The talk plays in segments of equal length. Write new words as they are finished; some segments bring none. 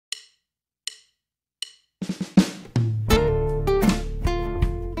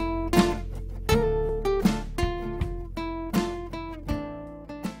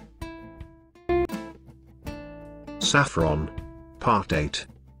Saffron. Part 8.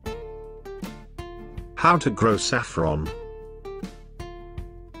 How to grow saffron.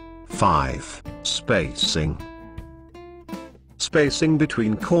 5. Spacing. Spacing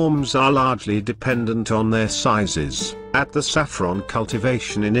between corms are largely dependent on their sizes. At the saffron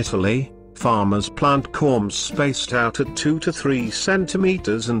cultivation in Italy, farmers plant corms spaced out at 2 to 3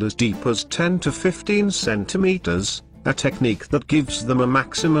 centimeters and as deep as 10 to 15 centimeters, a technique that gives them a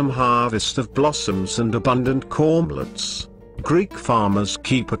maximum harvest of blossoms and abundant cormlets. Greek farmers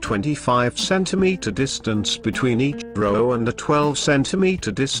keep a 25 centimeter distance between each row and a 12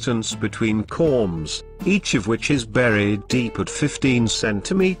 centimeter distance between corms, each of which is buried deep at 15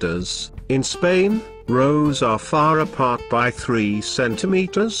 centimeters. In Spain, rows are far apart by 3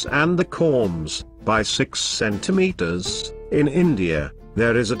 centimeters and the corms, by 6 centimeters. In India,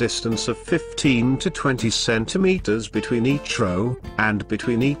 there is a distance of 15 to 20 centimeters between each row, and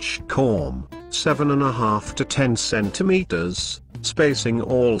between each corm, 7.5 to 10 centimeters. Spacing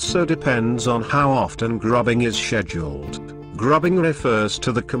also depends on how often grubbing is scheduled. Grubbing refers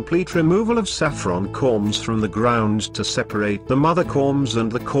to the complete removal of saffron corms from the ground to separate the mother corms and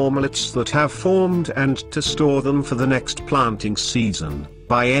the cormlets that have formed and to store them for the next planting season.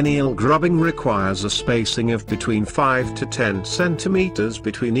 Biennial grubbing requires a spacing of between 5 to 10 centimeters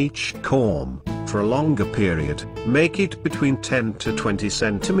between each corm. For a longer period, make it between 10 to 20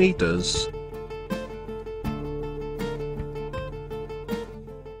 centimeters.